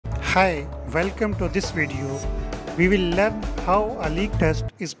Hi, welcome to this video. We will learn how a leak test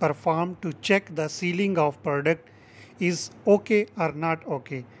is performed to check the sealing of product is okay or not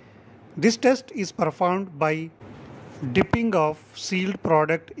okay. This test is performed by dipping of sealed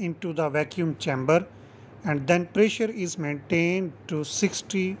product into the vacuum chamber and then pressure is maintained to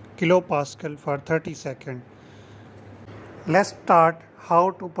 60 kilopascal for 30 seconds. Let's start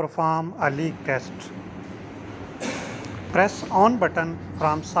how to perform a leak test. Press on button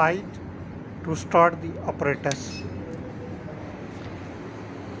from side to start the apparatus.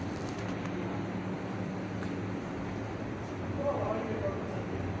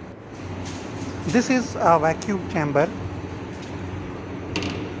 This is a vacuum chamber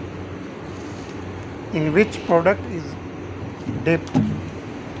in which product is dipped.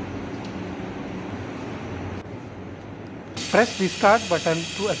 Press the start button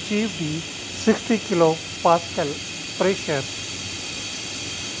to achieve the 60 kilopascal pressure.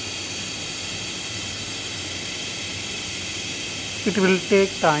 It will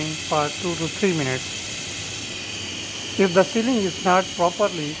take time for 2 to 3 minutes. If the sealing is not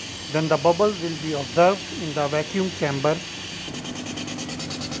properly, then the bubbles will be observed in the vacuum chamber.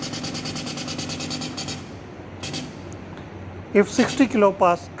 If 60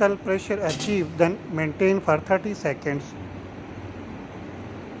 kilopascal pressure achieved, then maintain for 30 seconds.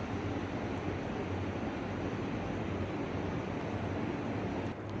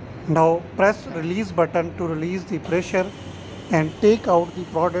 Now press release button to release the pressure and take out the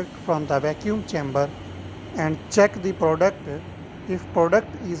product from the vacuum chamber and check the product. If product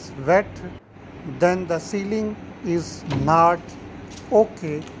is wet, then the sealing is not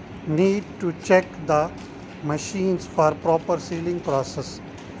okay. Need to check the machines for proper sealing process.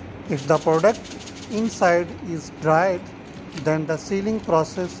 If the product inside is dried, then the sealing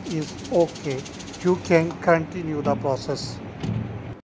process is okay. You can continue the process.